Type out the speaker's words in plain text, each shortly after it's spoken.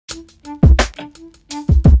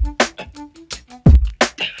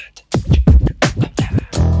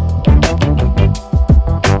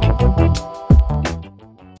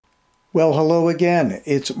Well, hello again.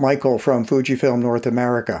 It's Michael from Fujifilm North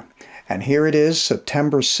America. And here it is,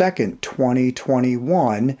 September 2nd,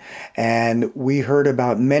 2021, and we heard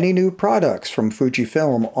about many new products from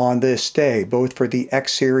Fujifilm on this day, both for the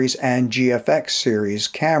X series and GFX series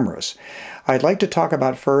cameras. I'd like to talk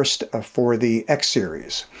about first for the X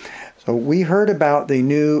series. So we heard about the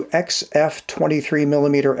new XF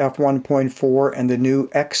 23mm f1.4 and the new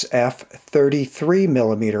XF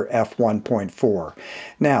 33mm f1.4.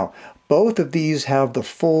 Now, both of these have the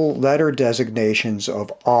full letter designations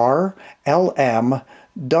of R, LM,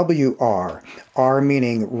 WR. R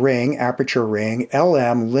meaning ring, aperture ring,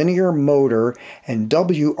 LM linear motor, and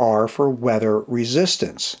WR for weather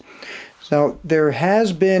resistance. Now, there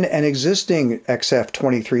has been an existing XF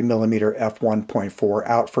 23mm f1.4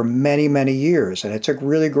 out for many, many years, and it's a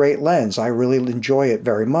really great lens. I really enjoy it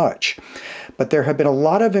very much. But there have been a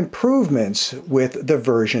lot of improvements with the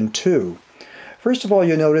version 2. First of all,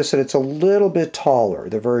 you'll notice that it's a little bit taller,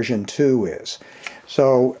 the version 2 is.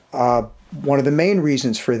 So one of the main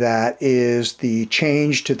reasons for that is the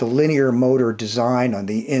change to the linear motor design on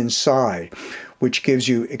the inside, which gives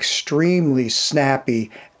you extremely snappy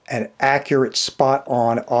and accurate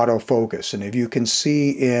spot-on autofocus. And if you can see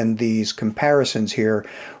in these comparisons here,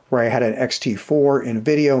 where I had an X-T4 in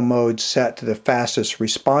video mode set to the fastest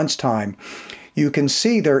response time, you can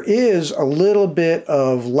see there is a little bit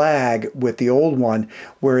of lag with the old one,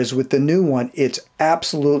 whereas with the new one, it's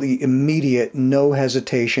absolutely immediate, no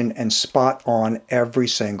hesitation, and spot on every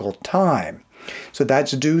single time. So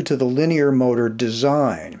that's due to the linear motor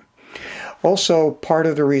design. Also, part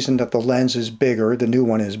of the reason that the lens is bigger, the new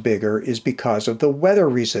one is bigger, is because of the weather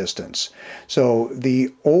resistance. So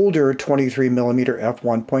the older 23mm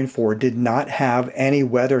f1.4 did not have any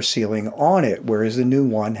weather sealing on it, whereas the new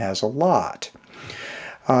one has a lot.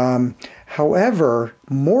 However,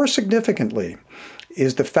 more significantly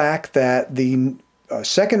is the fact that the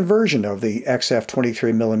second version of the XF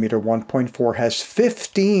 23mm 1.4 has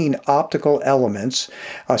 15 optical elements,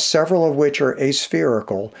 several of which are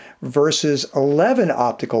aspherical, versus 11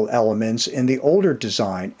 optical elements in the older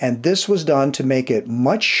design. And this was done to make it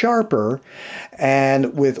much sharper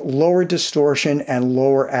and with lower distortion and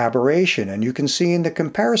lower aberration. And you can see in the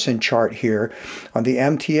comparison chart here on the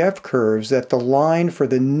MTF curves that the line for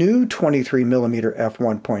the new 23mm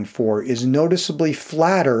f1.4 is noticeably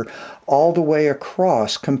flatter all the way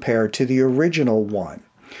across compared to the original one.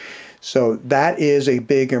 So that is a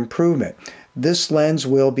big improvement. This lens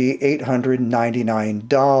will be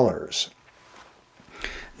 $899.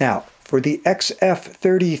 Now, for the XF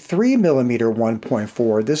 33mm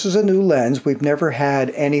 1.4, this is a new lens. We've never had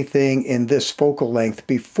anything in this focal length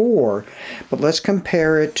before, but let's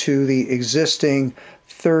compare it to the existing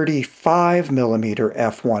 35mm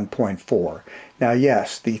f1.4. Now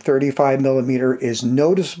yes, the 35mm is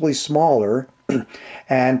noticeably smaller,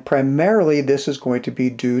 and primarily this is going to be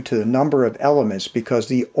due to the number of elements, because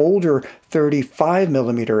the older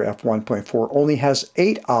 35mm f1.4 only has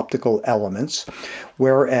 8 optical elements,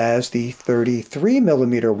 whereas the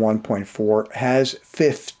 33mm 1.4 has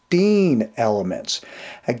 15 elements.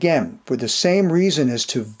 Again, for the same reason, is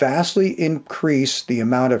to vastly increase the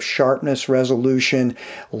amount of sharpness, resolution,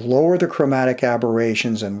 lower the chromatic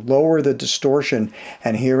aberrations, and lower the distortion.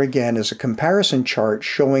 And here again is a comparison chart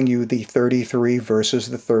showing you the 33 versus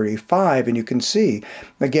the 35, and you can see,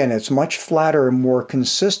 again, it's much flatter and more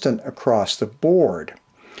consistent across the board.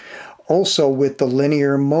 Also, with the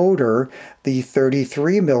linear motor, the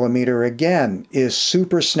 33mm again is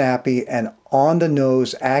super snappy and on the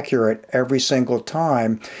nose accurate every single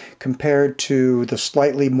time, compared to the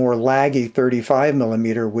slightly more laggy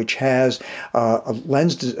 35mm, which has a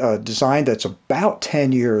lens design that's about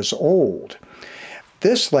 10 years old.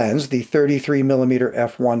 This lens, the 33mm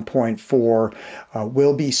f1.4,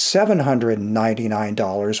 will be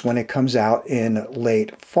 $799 when it comes out in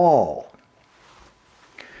late fall.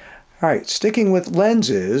 All right, sticking with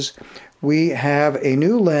lenses, we have a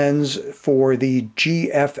new lens for the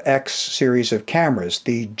GFX series of cameras,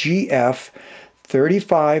 the GF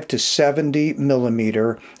 35 to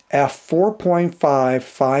 70mm f4.5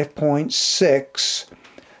 5.6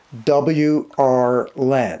 WR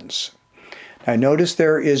lens. Now notice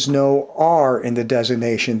there is no R in the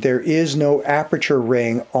designation. There is no aperture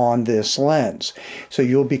ring on this lens. So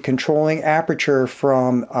you'll be controlling aperture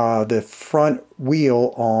from the front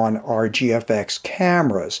wheel on our GFX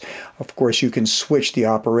cameras. Of course, you can switch the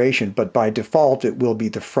operation, but by default it will be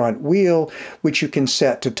the front wheel, which you can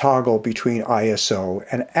set to toggle between ISO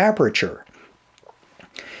and aperture.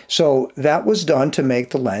 So that was done to make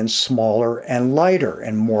the lens smaller and lighter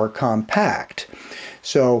and more compact.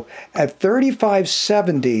 So at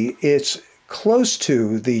 3570, it's close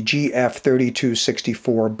to the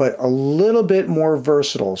GF3264, but a little bit more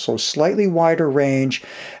versatile, so slightly wider range,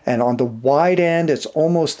 and on the wide end it's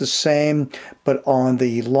almost the same, but on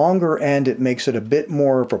the longer end it makes it a bit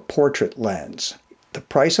more of a portrait lens. The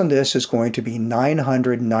price on this is going to be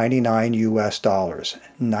 $999 US.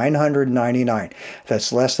 $999.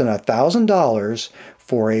 That's less than $1,000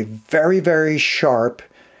 for a very, very sharp,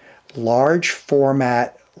 large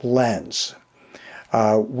format lens.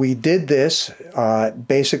 We did this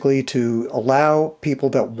basically to allow people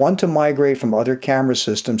that want to migrate from other camera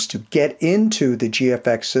systems to get into the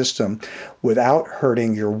GFX system without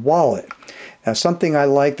hurting your wallet. Now, something I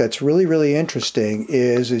like that's really, really interesting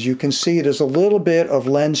is, as you can see, there's a little bit of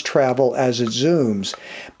lens travel as it zooms,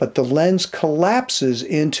 but the lens collapses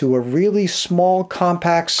into a really small,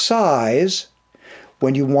 compact size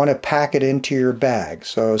when you want to pack it into your bag.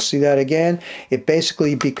 So see that again? It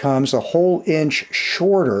basically becomes a whole inch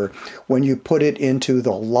shorter when you put it into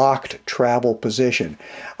the locked travel position.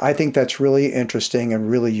 I think that's really interesting and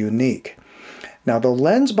really unique. Now, the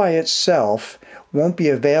lens by itself won't be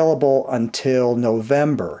available until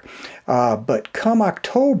November, but come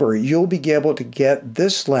October, you'll be able to get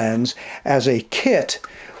this lens as a kit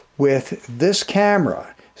with this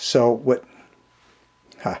camera. So what?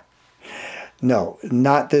 No,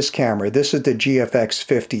 not this camera. This is the GFX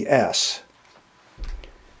 50S.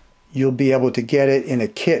 You'll be able to get it in a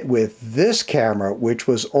kit with this camera, which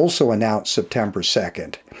was also announced September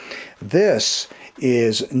 2nd. This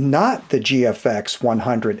is not the GFX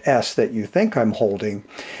 100S that you think I'm holding.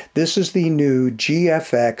 This is the new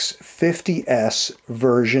GFX 50S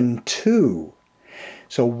version 2.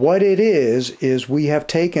 So what it is we have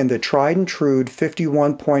taken the tried and true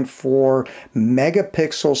 51.4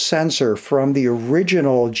 megapixel sensor from the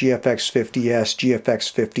original GFX 50S,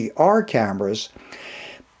 GFX 50R cameras,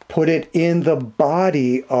 put it in the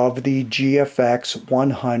body of the GFX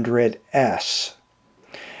 100S.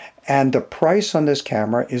 And the price on this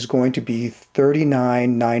camera is going to be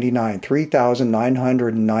 $39.99,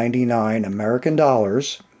 $3,999 American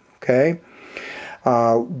dollars, okay?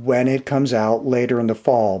 When it comes out later in the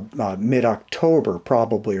fall, mid-October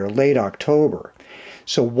probably, or late October.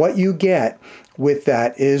 So what you get with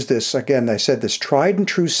that is this, again, I said, this tried and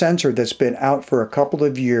true sensor that's been out for a couple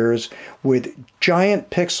of years with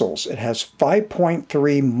giant pixels. It has 5.3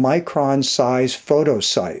 micron size photo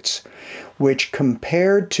sites, which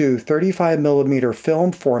compared to 35mm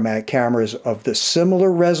film format cameras of the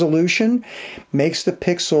similar resolution makes the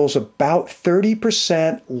pixels about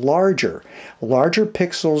 30% larger. Larger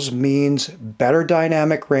pixels means better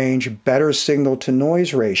dynamic range, better signal to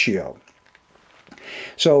noise ratio.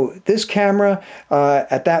 So this camera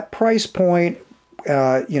at that price point,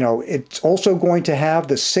 it's also going to have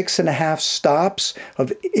the 6.5 stops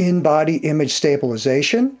of in-body image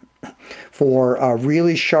stabilization for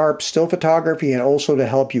really sharp still photography and also to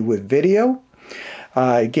help you with video.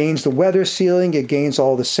 It gains the weather sealing, it gains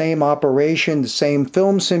all the same operation, the same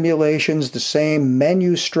film simulations, the same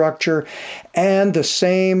menu structure, and the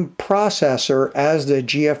same processor as the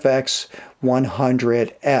GFX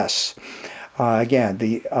 100S. Again,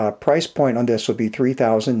 the price point on this will be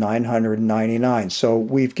 $3,999. So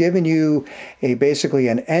we've given you basically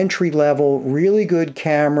an entry-level, really good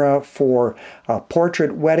camera for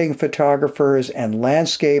portrait wedding photographers and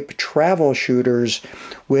landscape travel shooters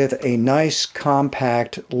with a nice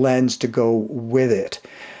compact lens to go with it.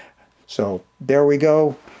 So there we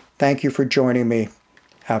go. Thank you for joining me.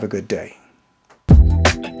 Have a good day.